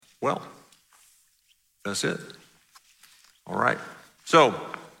well. That's it. All right. So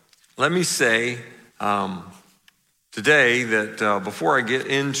let me say today that before I get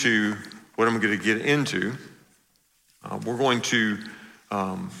into what I'm going to get into, we're going to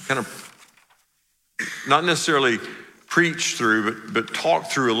kind of not necessarily preach through, but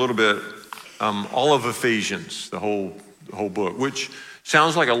talk through a little bit all of Ephesians, the whole book, which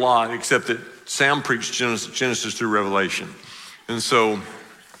sounds like a lot, except that Sam preached Genesis through Revelation. And so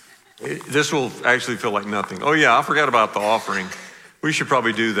this will actually feel like nothing. Oh yeah, I forgot about the offering. We should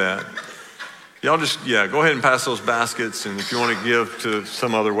probably do that. Y'all just, go ahead and pass those baskets. And if you want to give to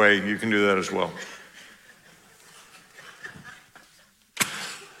some other way, you can do that as well.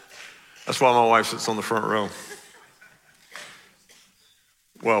 That's why my wife sits on the front row.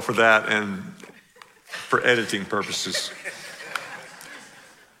 Well, for that and for editing purposes.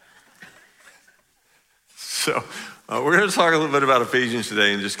 So we're going to talk a little bit about Ephesians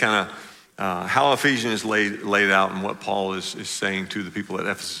today and just kind of how Ephesians is laid out and what Paul is saying to the people at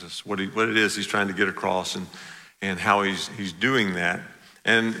Ephesus, what it is he's trying to get across and how he's doing that.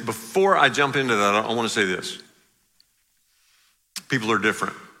 And before I jump into that, I want to say this. People are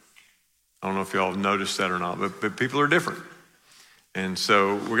different. I don't know if y'all noticed that or not, but people are different. And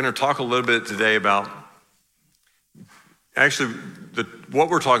so we're going to talk a little bit today about, actually, what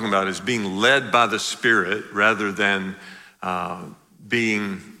we're talking about is being led by the Spirit rather than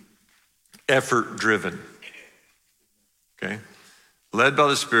being effort-driven, okay? Led by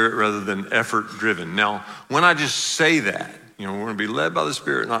the Spirit rather than effort-driven. Now, when I just say that, we're going to be led by the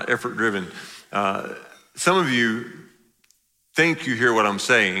Spirit, not effort-driven, some of you think you hear what I'm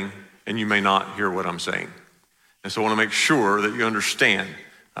saying, and you may not hear what I'm saying. And so I want to make sure that you understand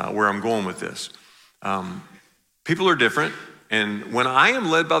where I'm going with this. People are different, and when I am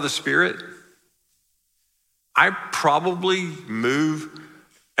led by the Spirit, I probably move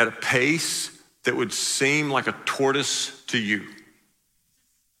at a pace that would seem like a tortoise to you,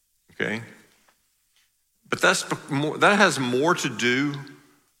 okay? But that has more to do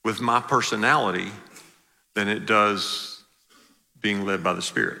with my personality than it does being led by the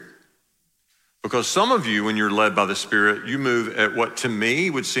Spirit. Because some of you, when you're led by the Spirit, you move at what to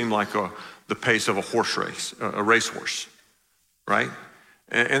me would seem like the pace of a horse race, a racehorse, right?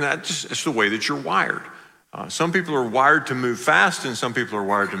 And it's the way that you're wired. Some people are wired to move fast and some people are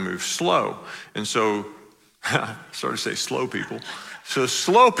wired to move slow. And so, sorry to say slow people. So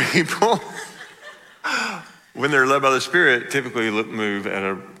slow people, when they're led by the Spirit, typically move at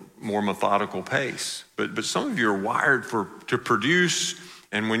a more methodical pace. But some of you are wired to produce.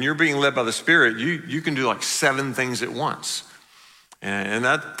 And when you're being led by the Spirit, you can do like 7 things at once. And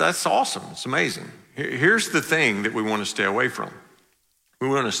that's awesome. It's amazing. Here's the thing that we want to stay away from. We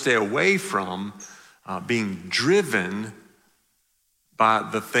want to stay away from being driven by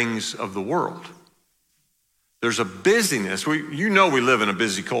the things of the world. There's a busyness. We live in a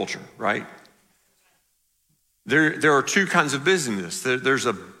busy culture, right? There are 2 kinds of busyness. There's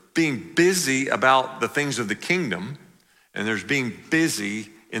a being busy about the things of the kingdom, and there's being busy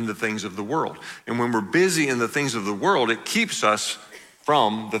in the things of the world. And when we're busy in the things of the world, it keeps us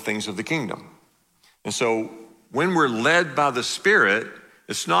from the things of the kingdom. And so when we're led by the Spirit,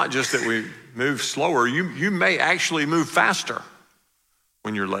 it's not just that we move slower. You may actually move faster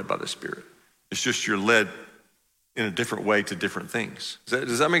when you're led by the Spirit. It's just you're led in a different way to different things.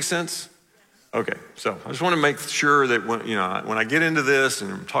 Does that make sense? Okay, so I just want to make sure that when I get into this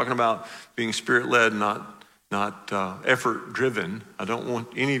and I'm talking about being Spirit-led, not effort-driven, I don't want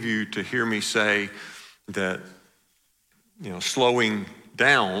any of you to hear me say that, slowing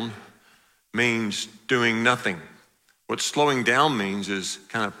down means doing nothing. What slowing down means is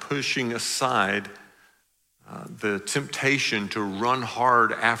kind of pushing aside the temptation to run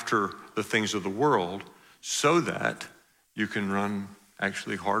hard after the things of the world so that you can run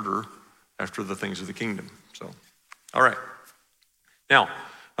actually harder after the things of the kingdom. So, all right. Now,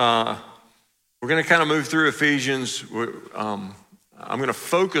 we're going to kind of move through Ephesians. I'm going to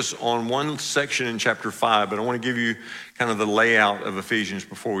focus on one section in chapter 5, but I want to give you kind of the layout of Ephesians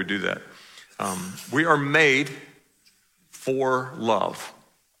before we do that. We are made for love.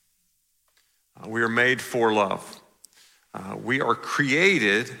 We are made for love. We are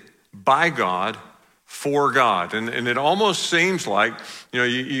created by God for God. And it almost seems like,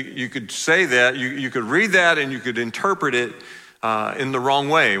 you could say that, you could read that and you could interpret it in the wrong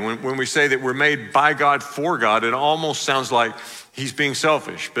way. When we say that we're made by God for God, it almost sounds like he's being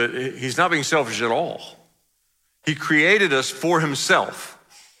selfish, but he's not being selfish at all. He created us for himself.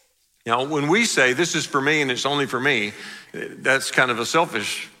 When we say this is for me and it's only for me, that's kind of a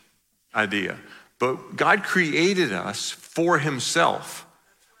selfish idea. But God created us for himself.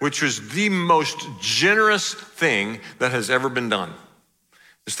 which was the most generous thing that has ever been done.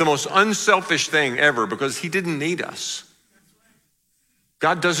 It's the most unselfish thing ever because he didn't need us.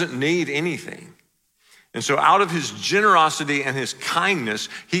 God doesn't need anything. And so out of his generosity and his kindness,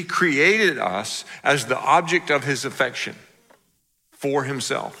 he created us as the object of his affection for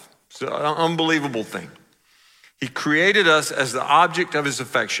himself. It's an unbelievable thing. He created us as the object of his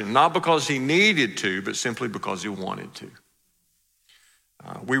affection, not because he needed to, but simply because he wanted to.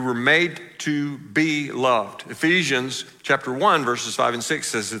 We were made to be loved. Ephesians chapter 1, verses 5 and 6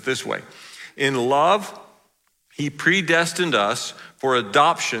 says it this way. In love, he predestined us for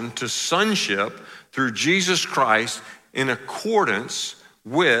adoption to sonship through Jesus Christ in accordance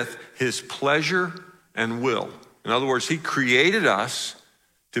with his pleasure and will. In other words, he created us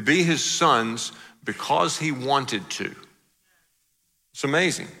to be his sons because he wanted to. It's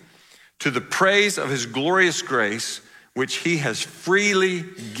amazing. To the praise of his glorious grace, which he has freely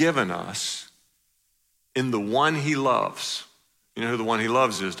given us in the one he loves. You know who the one he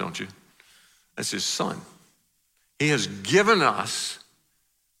loves is, don't you? That's his son. He has given us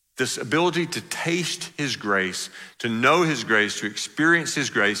this ability to taste his grace, to know his grace, to experience his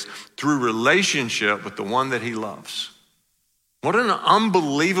grace through relationship with the one that he loves. What an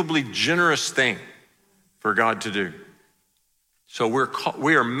unbelievably generous thing for God to do. So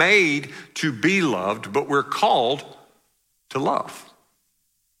we are made to be loved, but we're called to love.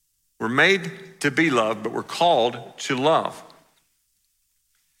 We're made to be loved, but we're called to love.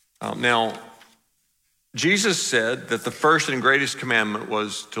 Now, Jesus said that the first and greatest commandment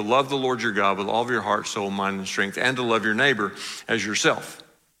was to love the Lord your God with all of your heart, soul, mind, and strength, and to love your neighbor as yourself.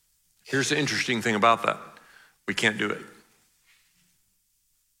 Here's the interesting thing about that. We can't do it.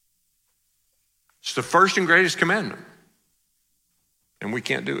 It's the first and greatest commandment, and we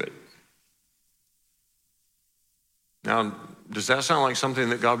can't do it. Now, does that sound like something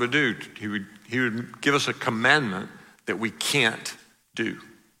that God would do? He would give us a commandment that we can't do.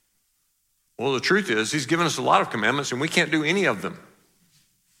 Well, the truth is, he's given us a lot of commandments, and we can't do any of them.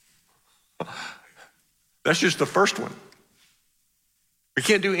 That's just the first one. We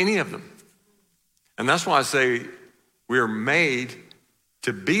can't do any of them. And that's why I say we are made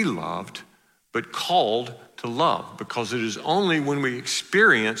to be loved, but called to love, because it is only when we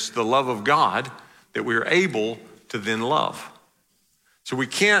experience the love of God that we are able to then love. So we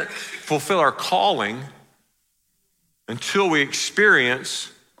can't fulfill our calling until we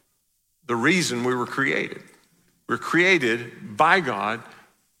experience the reason we were created. We're created by God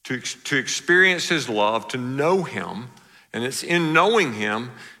to experience his love, to know him, and it's in knowing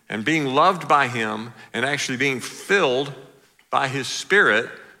him and being loved by him and actually being filled by his Spirit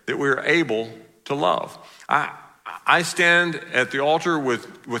that we're able to love. I stand at the altar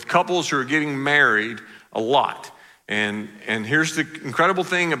with couples who are getting married a lot. And here's the incredible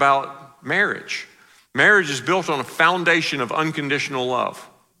thing about marriage. Marriage is built on a foundation of unconditional love.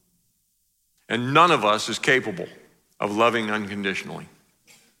 And none of us is capable of loving unconditionally.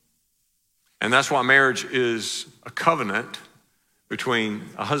 And that's why marriage is a covenant between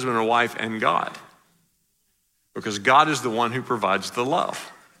a husband and a wife and God. Because God is the one who provides the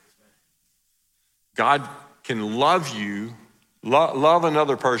love. God can love you, love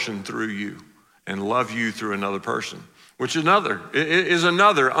another person through you, and love you through another person, which is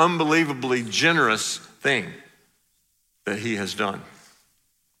another unbelievably generous thing that he has done.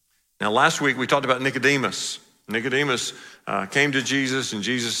 Now, last week we talked about Nicodemus. Nicodemus came to Jesus, and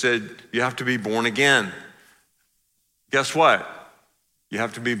Jesus said, you have to be born again. Guess what? You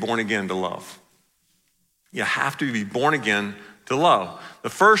have to be born again to love. You have to be born again to love.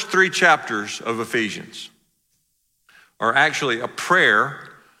 The first 3 chapters of Ephesians are actually a prayer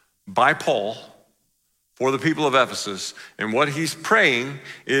by Paul for the people of Ephesus. And what he's praying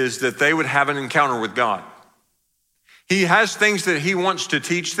is that they would have an encounter with God. He has things that he wants to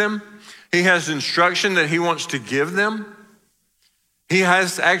teach them. He has instruction that he wants to give them. He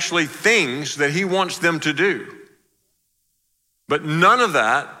has actually things that he wants them to do. But none of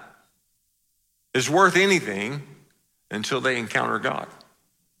that is worth anything until they encounter God.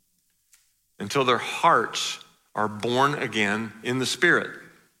 Until their hearts are born again in the Spirit.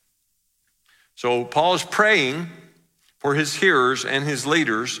 So Paul is praying for his hearers and his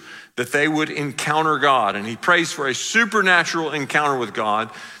leaders that they would encounter God. And he prays for a supernatural encounter with God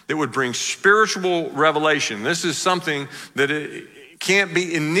that would bring spiritual revelation. This is something that it can't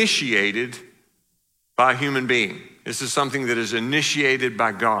be initiated by a human being. This is something that is initiated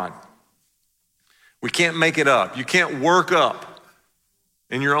by God. We can't make it up. You can't work up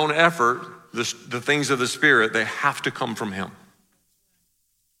in your own effort the things of the Spirit. They have to come from him.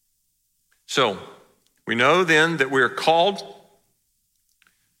 So we know then that we are called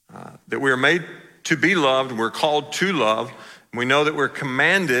that we are made to be loved, we're called to love. We know that we're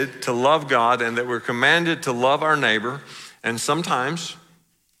commanded to love God and that we're commanded to love our neighbor. And sometimes,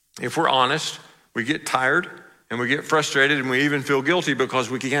 if we're honest, we get tired and we get frustrated and we even feel guilty because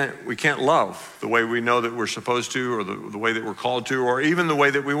we can't love the way we know that we're supposed to, or the way that we're called to, or even the way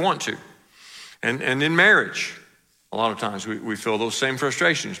that we want to. And in marriage, a lot of times we feel those same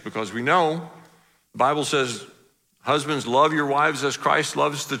frustrations because we know the Bible says, husbands, love your wives as Christ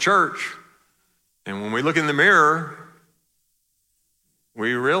loves the church. And when we look in the mirror,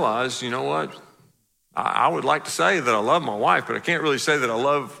 we realize, you know what? I would like to say that I love my wife, but I can't really say that I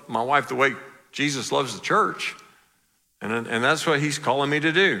love my wife the way Jesus loves the church. And that's what he's calling me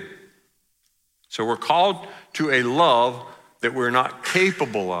to do. So we're called to a love that we're not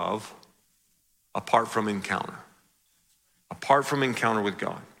capable of apart from encounter with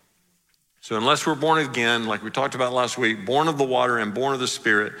God. So unless we're born again, like we talked about last week, born of the water and born of the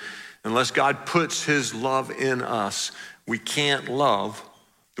Spirit, unless God puts his love in us, we can't love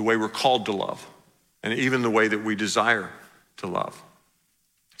the way we're called to love, and even the way that we desire to love.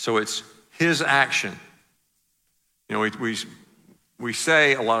 So it's his action. You know, we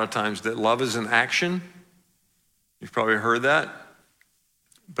say a lot of times that love is an action. You've probably heard that.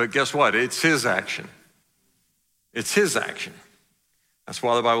 But guess what? It's his action. It's his action. That's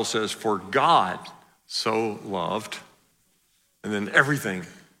why the Bible says, for God so loved, and then everything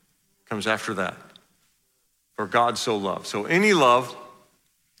comes after that. For God so loved. So any love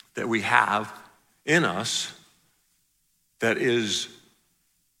that we have in us that is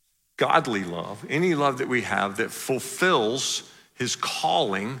godly love, any love that we have that fulfills his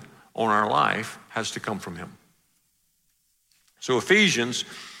calling on our life, has to come from him. So Ephesians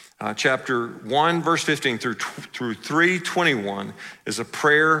chapter 1, verse 15 through 3:21 is a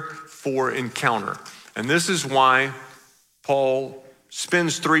prayer for encounter. And this is why Paul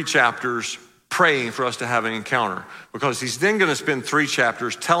spends 3 chapters praying for us to have an encounter, because he's then going to spend 3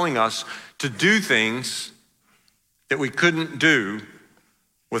 chapters telling us to do things that we couldn't do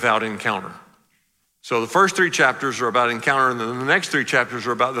without encounter. So the first 3 chapters are about encounter, and then the next 3 chapters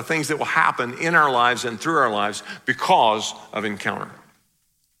are about the things that will happen in our lives and through our lives because of encounter.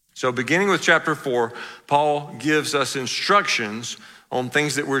 So beginning with chapter 4, Paul gives us instructions on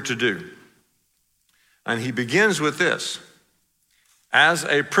things that we're to do. And he begins with this: as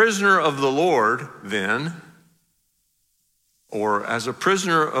a prisoner of the Lord, then, or as a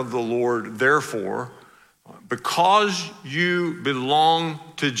prisoner of the Lord, therefore, because you belong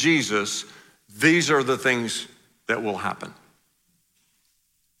to Jesus, these are the things that will happen.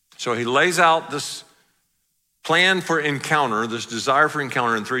 So he lays out this plan for encounter, this desire for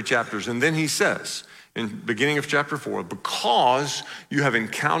encounter in 3 chapters. And then he says, in the beginning of chapter 4, because you have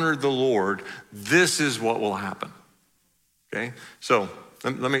encountered the Lord, this is what will happen. Okay? So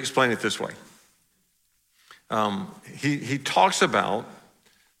let me explain it this way. He talks about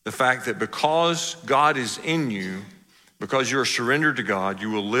the fact that because God is in you, because you're surrendered to God,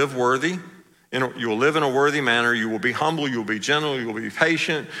 you will live worthy. You will live in a worthy manner. You will be humble. You will be gentle. You will be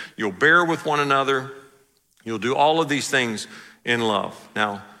patient. You'll bear with one another. You'll do all of these things in love.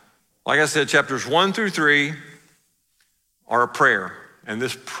 Now, like I said, chapters 1 through 3 are a prayer. And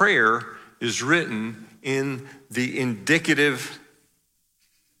this prayer is written in the indicative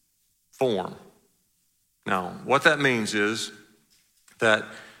form. Now, what that means is that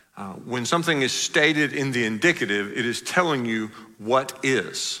when something is stated in the indicative, it is telling you what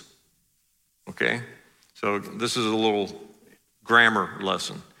is. Okay? So this is a little grammar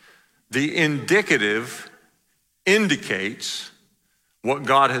lesson. The indicative indicates what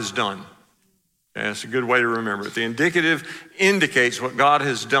God has done. Okay, that's a good way to remember it. The indicative indicates what God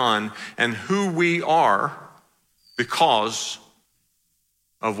has done and who we are because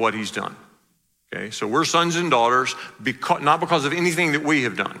of what he's done. Okay, so we're sons and daughters not because of anything that we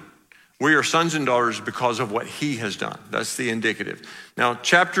have done. We are sons and daughters because of what he has done. That's the indicative. Now,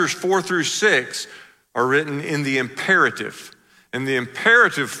 chapters 4 through 6 are written in the imperative. And the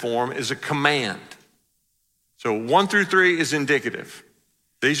imperative form is a command. So 1 through 3 is indicative.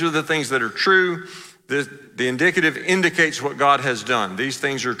 These are the things that are true. The indicative indicates what God has done. These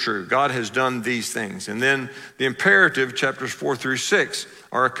things are true. God has done these things. And then the imperative, chapters 4 through 6,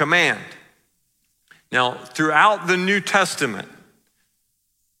 are a command. Now, throughout the New Testament,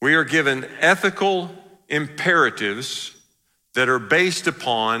 we are given ethical imperatives that are based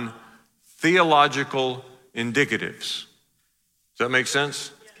upon theological indicatives. Does that make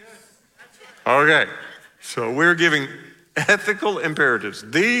sense? Okay. So we're giving ethical imperatives.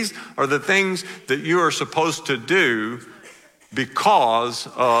 These are the things that you are supposed to do because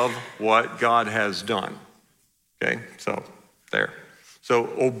of what God has done. Okay, so there. So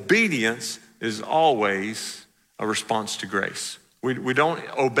obedience is always a response to grace. We don't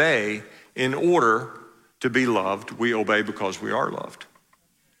obey in order to be loved. We obey because we are loved.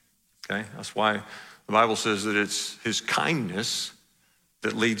 Okay? That's why the Bible says that it's his kindness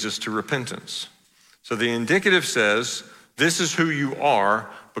that leads us to repentance. So the indicative says, this is who you are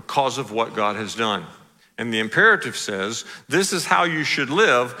because of what God has done. And the imperative says, this is how you should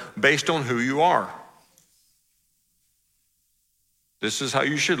live based on who you are. This is how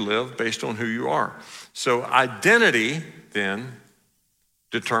you should live based on who you are. So identity then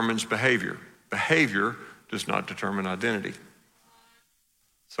determines behavior. Behavior does not determine identity.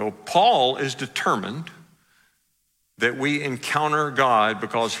 So Paul is determined that we encounter God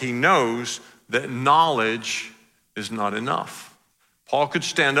because he knows that knowledge is not enough. Paul could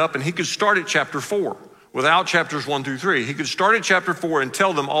stand up and he could start at chapter 4 without chapters 1 through 3. He could start at chapter 4 and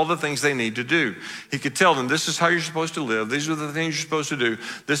tell them all the things they need to do. He could tell them, this is how you're supposed to live. These are the things you're supposed to do.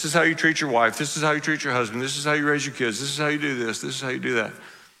 This is how you treat your wife. This is how you treat your husband. This is how you raise your kids. This is how you do this. This is how you do that.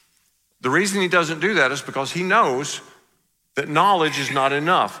 The reason he doesn't do that is because he knows that knowledge is not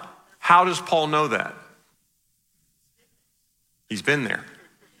enough. How does Paul know that? He's been there.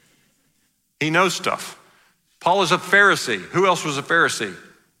 He knows stuff. Paul is a Pharisee. Who else was a Pharisee?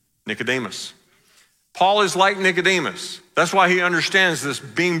 Nicodemus. Paul is like Nicodemus. That's why he understands this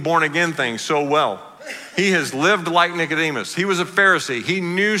being born again thing so well. He has lived like Nicodemus. He was a Pharisee. He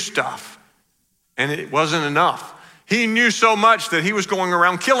knew stuff, and it wasn't enough. He knew so much that he was going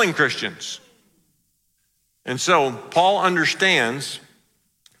around killing Christians. And so Paul understands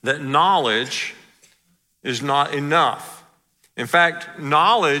that knowledge is not enough. In fact,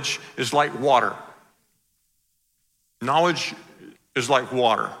 knowledge is like water. Knowledge is like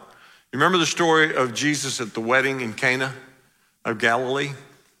water. You remember the story of Jesus at the wedding in Cana of Galilee?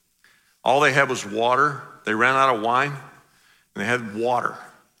 All they had was water. They ran out of wine, and they had water.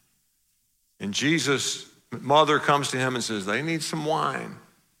 And Jesus' mother comes to him and says, they need some wine.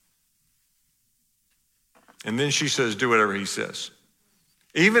 And then she says, do whatever he says.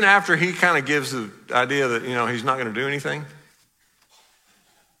 Even after he kind of gives the idea that, he's not going to do anything,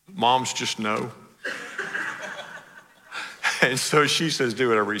 moms just know. And so she says, do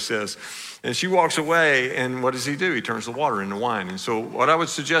whatever he says. And she walks away, and what does he do? He turns the water into wine. And so what I would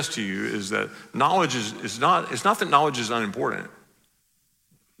suggest to you is that knowledge is not, it's not that knowledge is unimportant.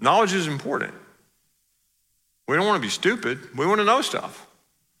 Knowledge is important. We don't want to be stupid. We want to know stuff.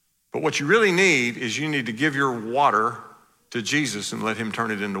 But what you really need is you need to give your water to Jesus and let him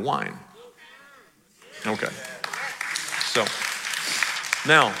turn it into wine. Okay. So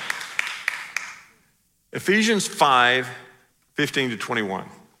now, Ephesians 5:15-21.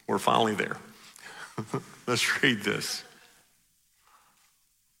 We're finally there. Let's read this.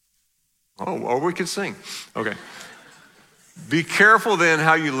 Or we could sing. Okay. Be careful then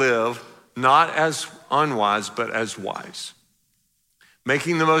how you live, not as unwise, but as wise,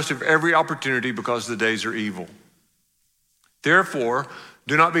 making the most of every opportunity because the days are evil. Therefore,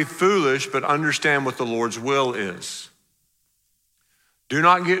 do not be foolish, but understand what the Lord's will is. Do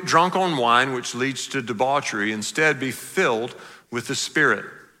not get drunk on wine, which leads to debauchery. Instead, be filled with the Spirit,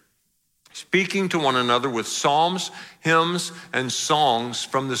 speaking to one another with psalms, hymns, and songs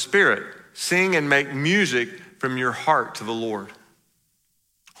from the Spirit. Sing and make music from your heart to the Lord,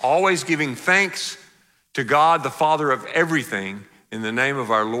 always giving thanks to God, the Father of everything, in the name of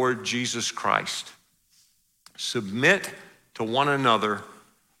our Lord Jesus Christ. Submit to one another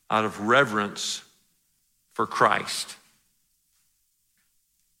out of reverence for Christ.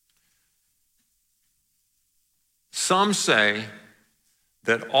 Some say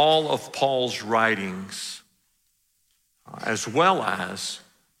that all of Paul's writings, as well as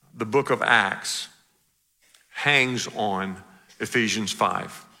the book of Acts, hangs on Ephesians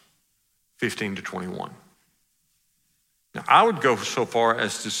 5:15-21. Now, I would go so far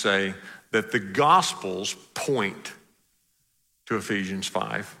as to say that the Gospels point to Ephesians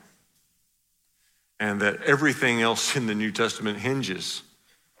 5, and that everything else in the New Testament hinges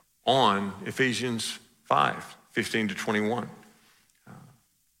on Ephesians 5:15-21.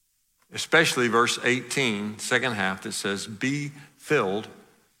 Especially verse 18, second half, that says, be filled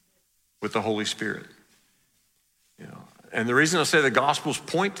with the Holy Spirit. And the reason I say the Gospels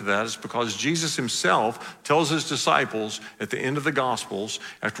point to that is because Jesus himself tells his disciples at the end of the Gospels,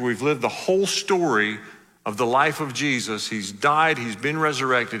 after we've lived the whole story of the life of Jesus, he's died, he's been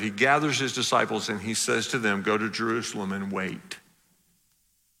resurrected, he gathers his disciples and he says to them, go to Jerusalem and wait.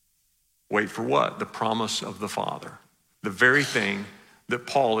 Wait for what? The promise of the Father. The very thing that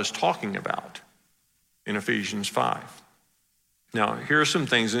Paul is talking about in Ephesians 5. Now, here are some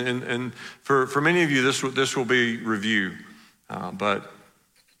things, and for many of you, this will be review, but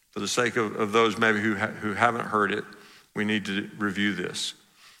For the sake of those maybe who haven't heard it, we need to review this.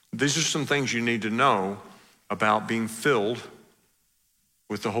 These are some things you need to know about being filled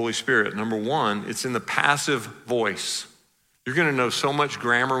with the Holy Spirit. Number one, it's in the passive voice. You're going to know so much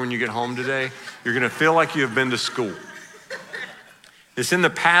grammar when you get home today. You're going to feel like you have been to school. It's in the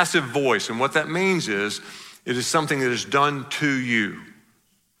passive voice. And what that means is it is something that is done to you.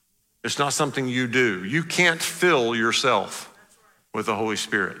 It's not something you do. You can't fill yourself with the Holy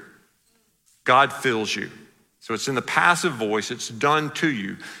Spirit. God fills you. So it's in the passive voice. It's done to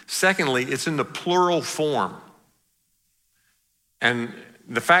you. Secondly, it's in the plural form. And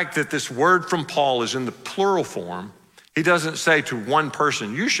the fact that this word from Paul is in the plural form, he doesn't say to one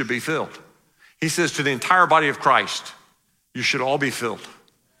person, you should be filled. He says to the entire body of Christ, you should all be filled.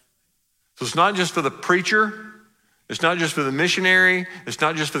 So it's not just for the preacher. It's not just for the missionary. It's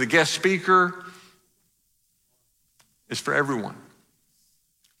not just for the guest speaker. It's for everyone.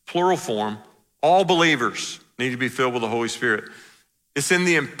 Plural form, all believers need to be filled with the Holy Spirit. It's in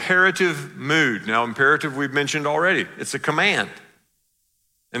the imperative mood. Now, imperative we've mentioned already. It's a command.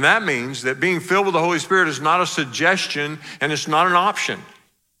 And that means that being filled with the Holy Spirit is not a suggestion and it's not an option.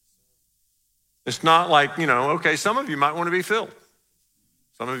 It's not like, okay, some of you might want to be filled.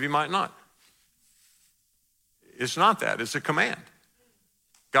 Some of you might not. It's not that. It's a command.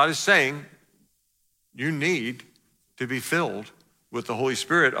 God is saying you need to be filled with the Holy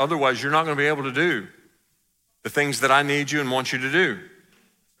Spirit. Otherwise, you're not going to be able to do the things that I need you and want you to do.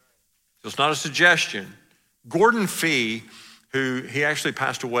 So it's not a suggestion. Gordon Fee, he actually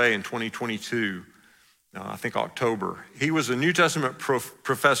passed away in 2022, I think October. He was a New Testament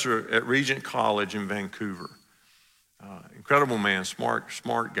professor at Regent College in Vancouver. Incredible man,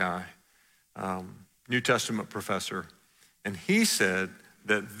 smart guy, New Testament professor. And he said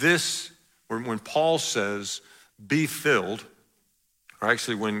that when Paul says, be filled, or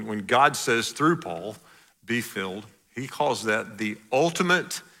actually when God says through Paul, be filled, he calls that the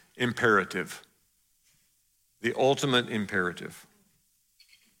ultimate imperative. The ultimate imperative.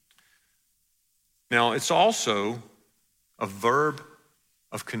 Now, it's also a verb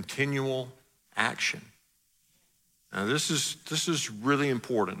of continual action. Now, this is really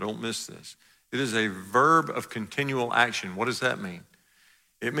important. Don't miss this. It is a verb of continual action. What does that mean?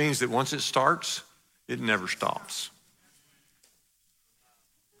 It means that once it starts, it never stops.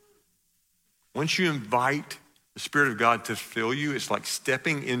 Once you invite the Spirit of God to fill you, it's like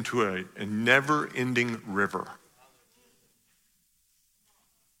stepping into a never-ending river.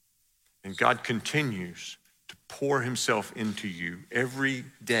 And God continues to pour himself into you every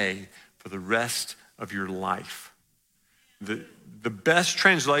day for the rest of your life. The best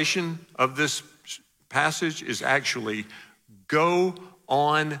translation of this passage is actually, go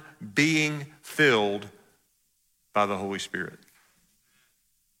on being filled by the Holy Spirit.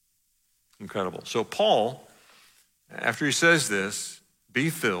 Incredible. So Paul, after he says this,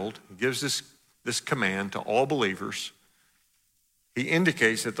 be filled, he gives this command to all believers. He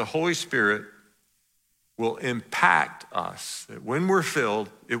indicates that the Holy Spirit will impact us. That when we're filled,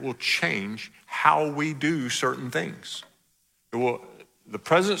 it will change how we do certain things. The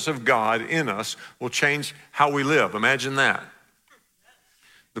presence of God in us will change how we live. Imagine that.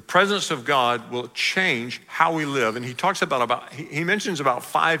 The presence of God will change how we live. And he talks he mentions about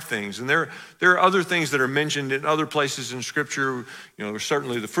 5 things. And there are other things that are mentioned in other places in Scripture. There's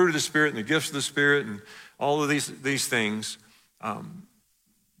certainly the fruit of the Spirit and the gifts of the Spirit and all of these things.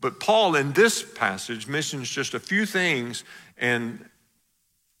 But Paul in this passage mentions just a few things, and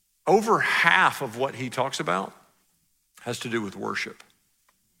over half of what he talks about has to do with worship.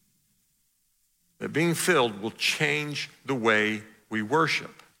 That being filled will change the way we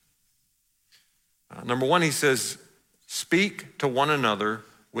worship. Number 1, he says, speak to one another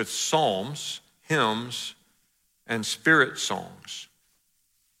with psalms, hymns, and spirit songs.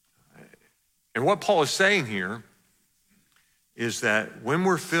 And what Paul is saying here is that when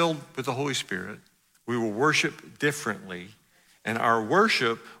we're filled with the Holy Spirit, we will worship differently, and our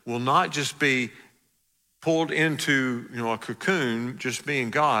worship will not just be pulled into a cocoon, just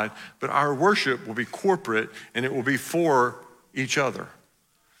being God, but our worship will be corporate, and it will be for each other.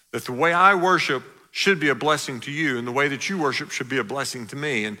 That the way I worship should be a blessing to you, and the way that you worship should be a blessing to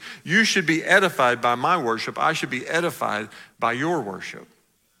me. And you should be edified by my worship. I should be edified by your worship.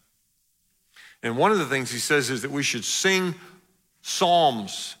 And one of the things he says is that we should sing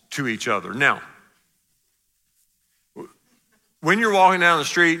psalms to each other. Now, when you're walking down the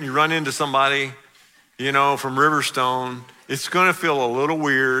street and you run into somebody, from Riverstone, it's going to feel a little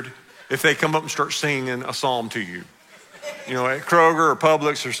weird if they come up and start singing a psalm to you. At Kroger or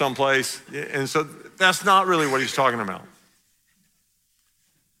Publix or someplace. And so that's not really what he's talking about.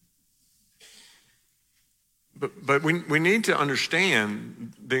 But we need to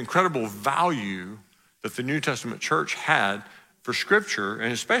understand the incredible value that the New Testament church had for Scripture,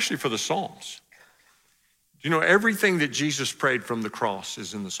 and especially for the Psalms. You know, everything that Jesus prayed from the cross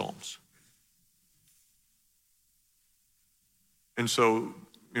is in the Psalms. And so,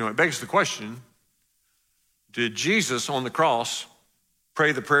 you know, it begs the question, did Jesus on the cross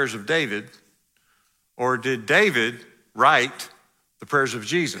pray the prayers of David, or did David write the prayers of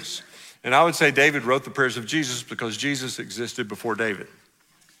Jesus? And I would say David wrote the prayers of Jesus because Jesus existed before David.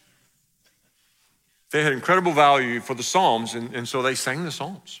 They had incredible value for the Psalms, and so they sang the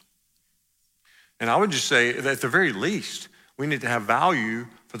Psalms. And I would just say that at the very least, we need to have value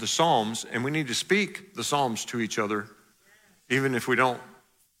for the Psalms, and we need to speak the Psalms to each other, even if we don't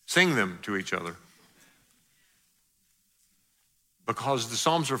sing them to each other. Because the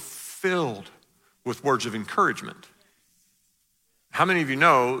Psalms are filled with words of encouragement. How many of you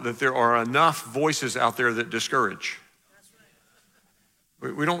know that there are enough voices out there that discourage?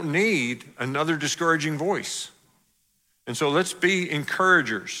 We don't need another discouraging voice. And so let's be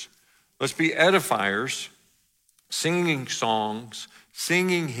encouragers. Let's be edifiers, singing songs,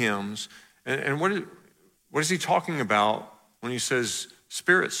 singing hymns. And what is he talking about when he says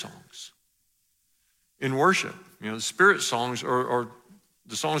spirit songs? In worship, you know, the spirit songs are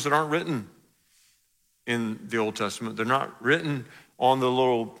the songs that aren't written in the Old Testament. They're not written on the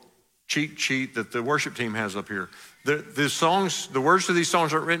little cheat sheet that the worship team has up here. The songs, the words to these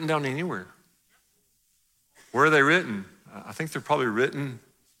songs aren't written down anywhere. Where are they written? I think they're probably written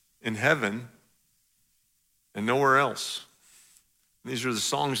in heaven and nowhere else. These are the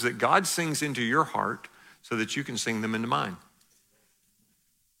songs that God sings into your heart so that you can sing them into mine.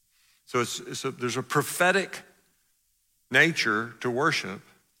 So there's a prophetic nature to worship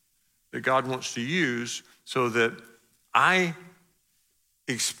that God wants to use so that I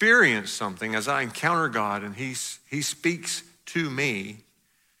experience something as I encounter God and he speaks to me.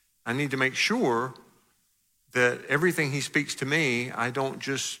 I need to make sure that everything he speaks to me, I don't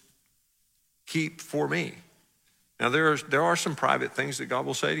just keep for me. Now there are some private things that God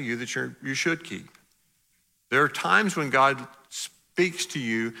will say to you that you should keep. There are times when God speaks to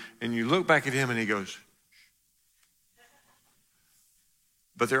you and you look back at him and he goes,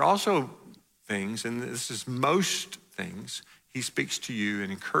 but there are also things, and this is most things, he speaks to you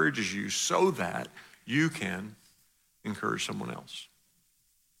and encourages you so that you can encourage someone else.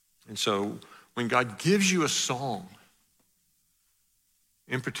 And so when God gives you a song,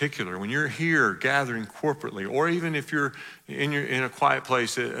 in particular, when you're here gathering corporately, or even if you're in a quiet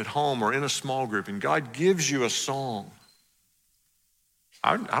place at home or in a small group, and God gives you a song,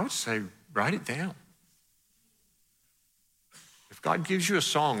 I would say write it down. If God gives you a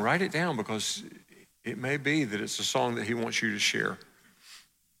song, write it down, because it may be that it's a song that he wants you to share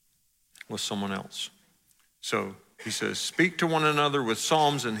with someone else. So he says, speak to one another with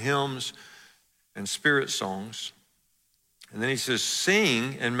psalms and hymns and spirit songs. And then he says,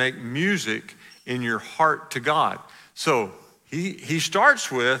 sing and make music in your heart to God. So he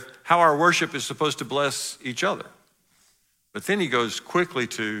starts with how our worship is supposed to bless each other. But then he goes quickly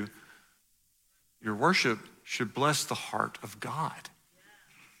to your worship should bless the heart of God.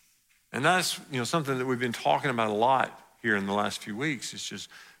 And that's, something that we've been talking about a lot here in the last few weeks. It's just,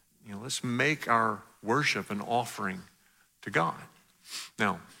 let's make our worship an offering to God.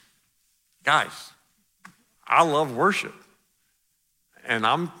 Now, guys, I love worship. And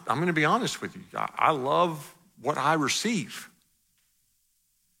I'm going to be honest with you. I love what I receive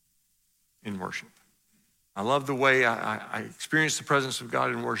in worship. I love the way I experience the presence of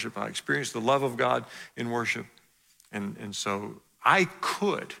God in worship. I experience the love of God in worship. And so I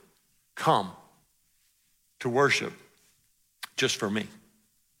could come to worship just for me.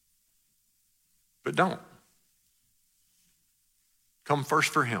 But don't. Come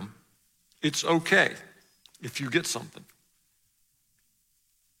first for him. It's okay if you get something.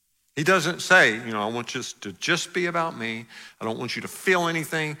 He doesn't say, I want this to just be about me. I don't want you to feel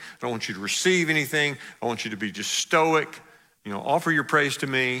anything. I don't want you to receive anything. I want you to be just stoic. Offer your praise to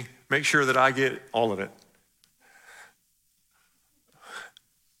me. Make sure that I get all of it.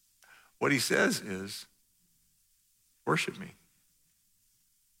 What he says is, worship me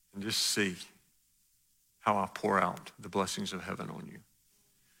and just see how I pour out the blessings of heaven on you.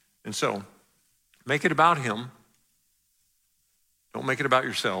 And so, make it about him. Don't make it about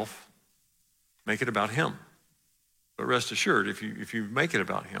yourself. Make it about him. But rest assured, if you make it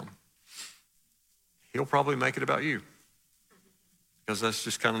about him, he'll probably make it about you. Because that's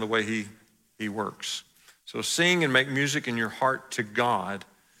just kind of the way he works. So sing and make music in your heart to God.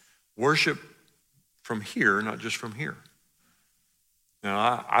 Worship from here, not just from here.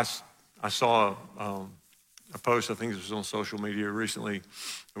 Now, I saw a post, I think this was on social media recently.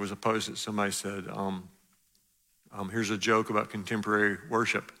 There was a post that somebody said, here's a joke about contemporary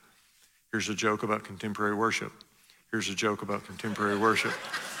worship. Here's a joke about contemporary worship. Here's a joke about contemporary worship.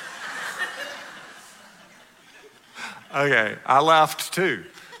 Okay, I laughed too.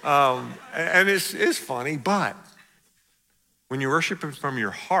 And it's funny, but when you're worshiping from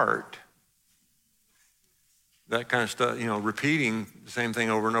your heart, that kind of stuff, repeating the same thing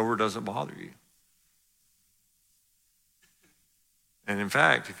over and over doesn't bother you. And in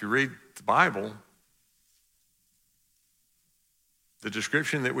fact, if you read the Bible, the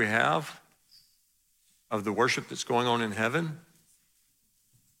description that we have of the worship that's going on in heaven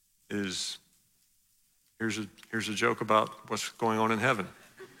is, here's a joke about what's going on in heaven.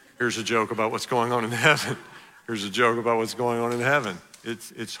 Here's a joke about what's going on in heaven. Here's a joke about what's going on in heaven.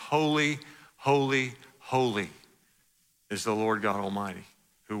 It's holy, holy, holy is the Lord God Almighty,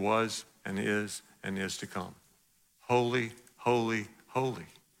 who was and is to come. Holy, holy, holy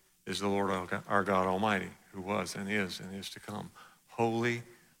is the Lord our God Almighty, who was and is to come. Holy,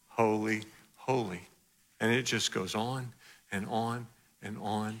 holy, holy. And it just goes on and on and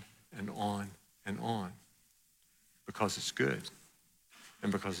on and on and on, because it's good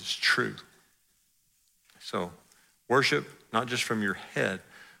and because it's true. So worship, not just from your head,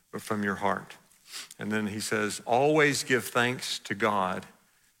 but from your heart. And then he says, always give thanks to God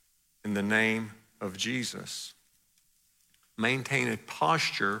in the name of Jesus. Maintain a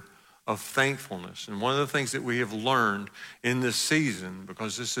posture of thankfulness. And one of the things that we have learned in this season,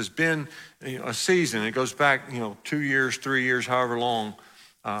 because this has been a season, it goes back 2 years, 3 years, however long,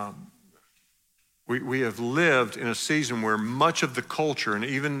 we have lived in a season where much of the culture, and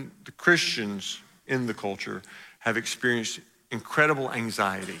even the Christians in the culture, have experienced incredible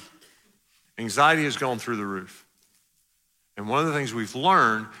anxiety. Anxiety has gone through the roof. And one of the things we've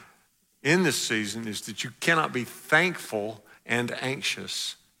learned in this season is that you cannot be thankful and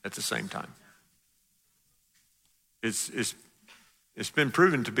anxious at the same time. It's been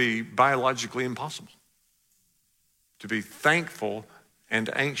proven to be biologically impossible to be thankful and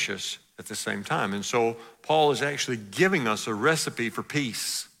anxious at the same time. And so Paul is actually giving us a recipe for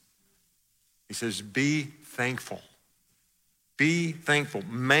peace. He says, be thankful. Be thankful.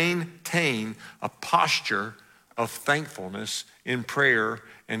 Maintain a posture of thankfulness in prayer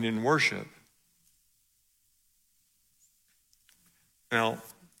and in worship. Now,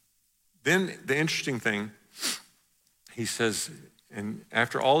 then the interesting thing, he says, and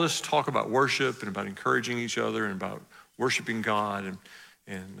after all this talk about worship and about encouraging each other and about worshiping God and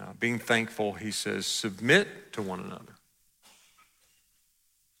being thankful, he says, submit to one another.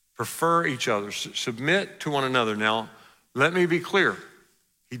 Prefer each other. Submit to one another. Now, let me be clear.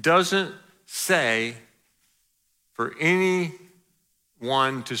 He doesn't say for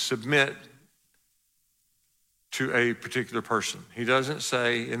anyone to submit to a particular person. He doesn't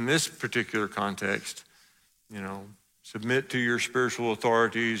say in this particular context, submit to your spiritual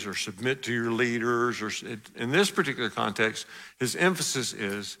authorities or submit to your leaders. Or in this particular context, his emphasis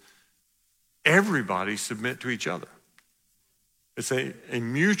is everybody submit to each other. It's a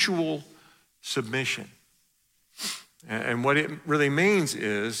mutual submission. And what it really means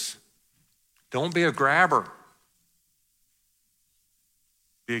is don't be a grabber.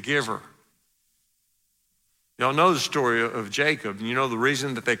 Be a giver. Y'all know the story of Jacob. And you know the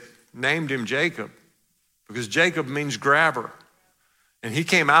reason that they named him Jacob? Because Jacob means grabber. And he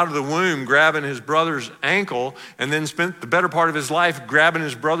came out of the womb grabbing his brother's ankle and then spent the better part of his life grabbing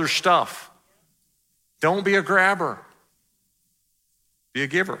his brother's stuff. Don't be a grabber. Be a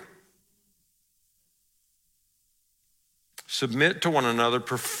giver. Submit to one another.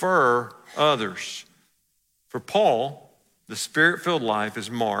 Prefer others. For Paul, the Spirit-filled life is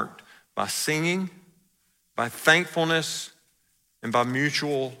marked by singing, by thankfulness, and by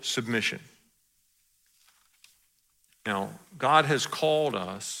mutual submission. Now, God has called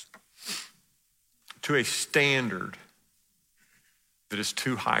us to a standard that is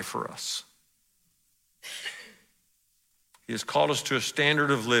too high for us. He has called us to a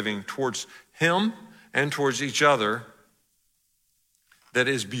standard of living towards Him and towards each other that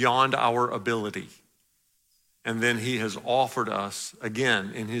is beyond our ability. And then He has offered us,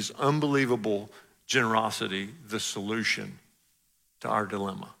 again, in His unbelievable generosity, the solution to our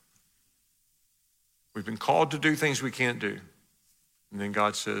dilemma. We've been called to do things we can't do. And then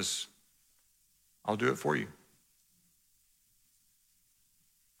God says, I'll do it for you.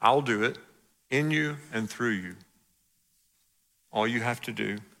 I'll do it in you and through you. All you have to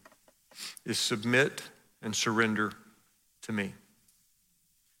do is submit and surrender to me.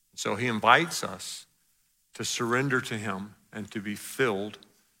 So He invites us to surrender to Him and to be filled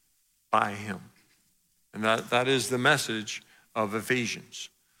by Him. And that is the message of Ephesians,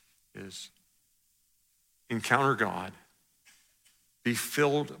 is encounter God, be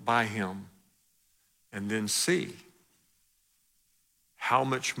filled by him, and then see how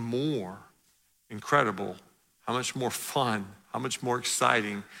much more incredible, how much more fun, how much more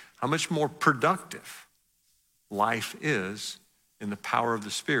exciting, how much more productive life is in the power of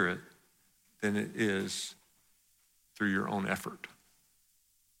the Spirit than it is through your own effort.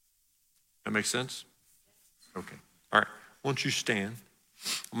 That makes sense? Okay. All right. Won't you stand?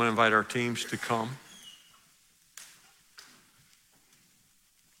 I'm going to invite our teams to come.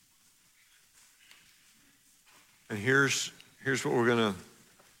 And here's what we're going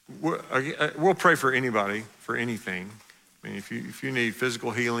to, we'll pray for anybody, for anything. I mean, if you need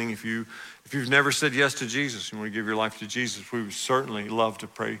physical healing, if you've never said yes to Jesus and want to give your life to Jesus, we would certainly love to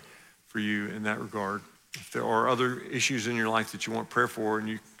pray for you in that regard. If there are other issues in your life that you want prayer for, and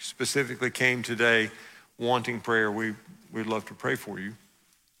you specifically came today wanting prayer, we'd love to pray for you.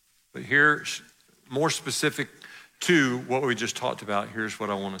 But here, more specific to what we just talked about, here's what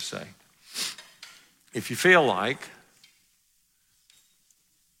I want to say. If you feel like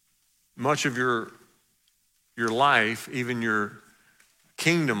much of your life, even your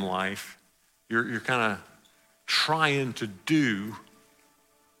kingdom life, you're kind of trying to do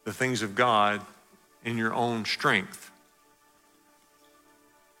the things of God in your own strength.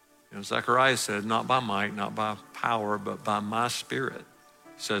 You know, Zechariah said, not by might, not by power, but by my Spirit,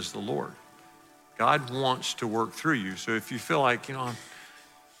 says the Lord. God wants to work through you. So if you feel like,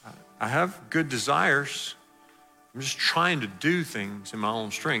 I have good desires, I'm just trying to do things in my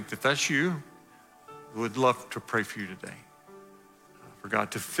own strength. If that's you, would love to pray for you today, for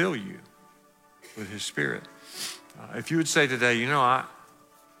God to fill you with his Spirit. If you would say today, I'm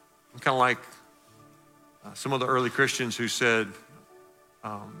kind of like some of the early Christians who said,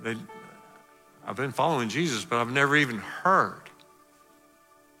 I've been following Jesus, but I've never even heard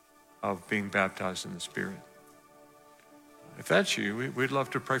of being baptized in the Spirit. If that's you, we'd love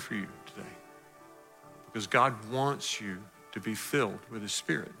to pray for you today, because God wants you to be filled with his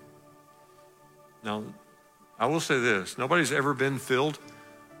Spirit. Now, I will say this, nobody's ever been filled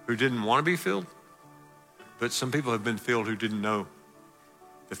who didn't want to be filled, but some people have been filled who didn't know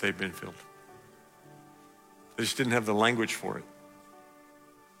that they've been filled. They just didn't have the language for it.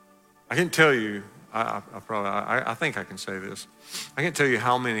 I can't tell you, I think I can say this. I can't tell you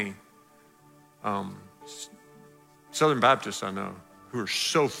how many Southern Baptists I know who are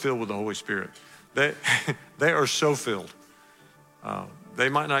so filled with the Holy Spirit. They are so filled. They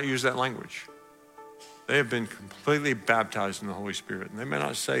might not use that language. They have been completely baptized in the Holy Spirit. And they may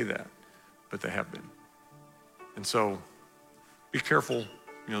not say that, but they have been. And so be careful,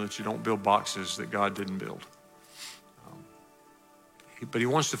 that you don't build boxes that God didn't build. But he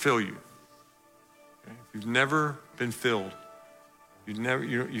wants to fill you. Okay? If you've never been filled,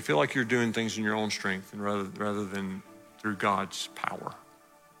 you feel like you're doing things in your own strength and rather than through God's power.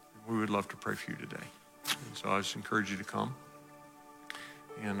 We would love to pray for you today. And so I just encourage you to come.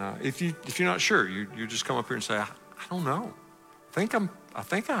 And if you're not sure, you just come up here and say, I don't know. I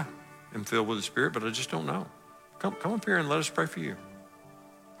think I am filled with the Spirit, but I just don't know. Come up here and let us pray for you.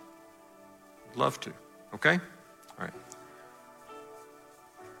 I'd love to. Okay? All right.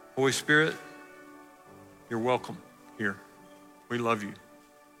 Holy Spirit, you're welcome here. We love you.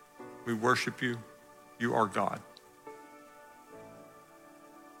 We worship you. You are God.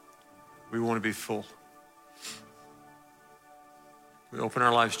 We want to be full. We open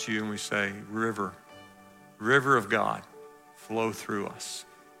our lives to you and we say, river of God, flow through us.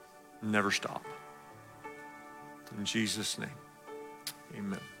 Never stop. In Jesus' name,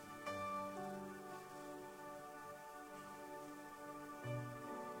 amen.